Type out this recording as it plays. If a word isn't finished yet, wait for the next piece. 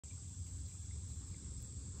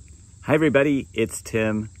Hi everybody, it's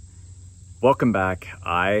Tim. Welcome back.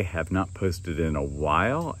 I have not posted in a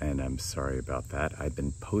while and I'm sorry about that. I've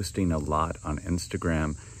been posting a lot on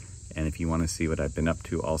Instagram, and if you want to see what I've been up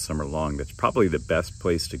to all summer long, that's probably the best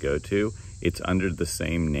place to go to. It's under the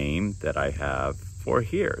same name that I have for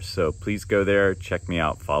here. So please go there, check me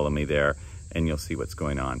out, follow me there, and you'll see what's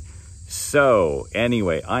going on. So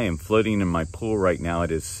anyway, I am floating in my pool right now. It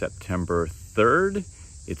is September 3rd.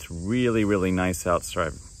 It's really, really nice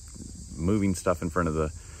outside. Moving stuff in front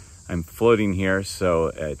of I'm floating here, so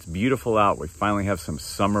it's beautiful out. We finally have some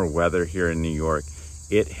summer weather here in New York.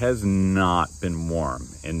 It has not been warm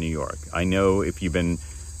in New York. I know if you've been,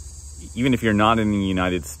 even if you're not in the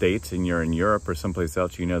United States and you're in Europe or someplace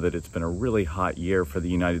else, you know that it's been a really hot year for the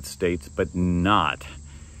United States, but not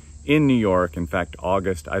in New York. In fact,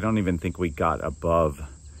 August, I don't even think we got above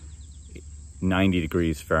 90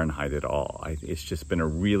 degrees Fahrenheit at all. It's just been a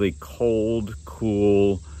really cold,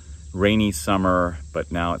 cool, rainy summer,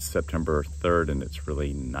 but now it's September 3rd and it's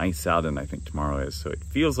really nice out, and I think tomorrow is. So it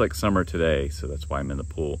feels like summer today, so that's why I'm in the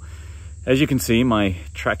pool. As you can see, my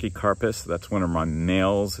Trachycarpus, that's one of my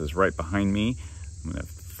males, is right behind me. I'm gonna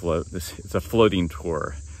float. It's a floating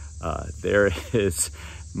tour. There is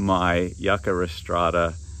my Yucca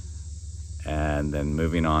rostrata, and then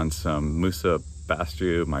moving on, some Musa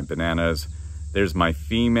bastu, my bananas. There's my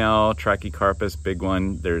female Trachycarpus, big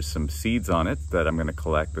one. There's some seeds on it that I'm gonna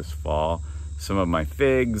collect this fall. Some of my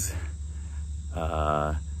figs,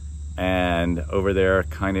 and over there,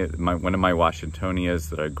 kind of one of my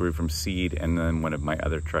Washingtonias that I grew from seed, and then one of my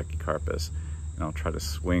other Trachycarpus. And I'll try to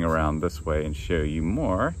swing around this way and show you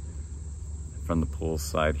more from the pool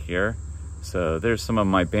side here. So there's some of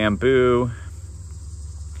my bamboo,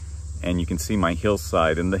 and you can see my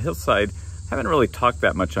hillside. And the hillside, I haven't really talked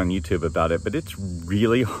that much on YouTube about it, but it's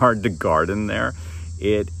really hard to garden there.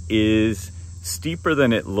 It is steeper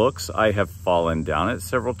than it looks. I have fallen down it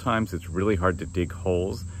several times. It's really hard to dig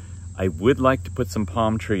holes. I would like to put some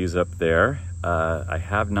palm trees up there. I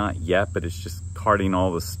have not yet, but it's just carting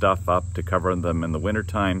all the stuff up to cover them in the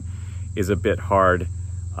wintertime is a bit hard,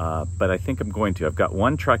 but I think I'm going to. I've got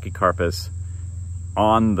one Trachycarpus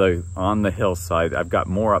on the hillside. I've got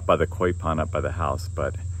more up by the koi pond up by the house,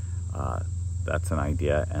 but that's an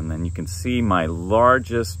idea. And then you can see my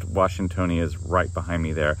largest Washingtonia is right behind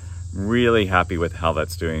me there. Really happy with how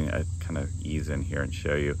that's doing. I kind of ease in here and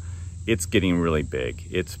show you. It's getting really big.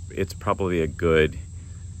 It's probably a good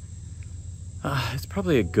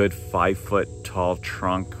 5 foot tall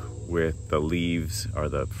trunk with the leaves or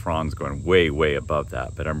the fronds going way, way above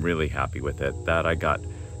that. But I'm really happy with it. That I got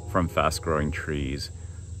from fast growing trees.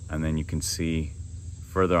 And then you can see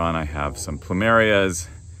further on I have some plumerias.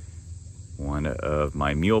 One of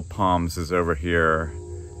my Mule Palms is over here,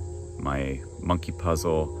 my monkey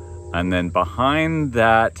puzzle. And then behind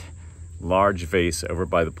that large vase over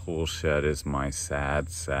by the pool shed is my sad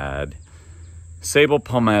Sabal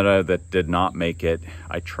Palmetto that did not make it.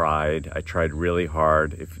 I tried really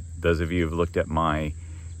hard. If those of you who've looked at my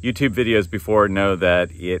YouTube videos before know that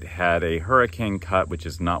it had a hurricane cut, which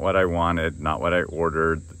is not what I wanted, not what I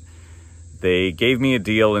ordered. They gave me a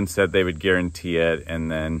deal and said they would guarantee it, and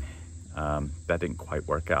then that didn't quite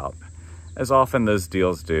work out, as often those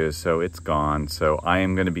deals do, so it's gone. So I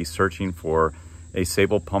am going to be searching for a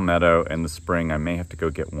Sabal Palmetto in the spring. I may have to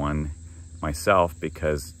go get one myself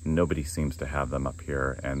because nobody seems to have them up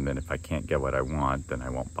here, and then if I can't get what I want, then I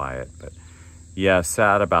won't buy it. But yeah,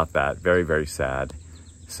 sad about that. Very, very sad.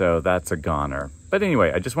 So that's a goner. But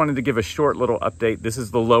anyway, I just wanted to give a short little update. This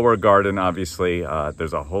is the lower garden, obviously.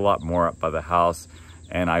 There's a whole lot more up by the house,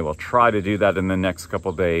 and I will try to do that in the next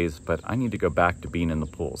couple days, but I need to go back to being in the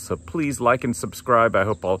pool. So please like and subscribe. I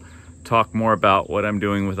hope I'll talk more about what I'm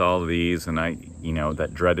doing with all of these. And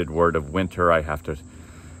that dreaded word of winter, I have to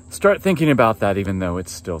start thinking about that, even though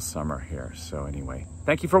it's still summer here. So anyway,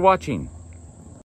 thank you for watching.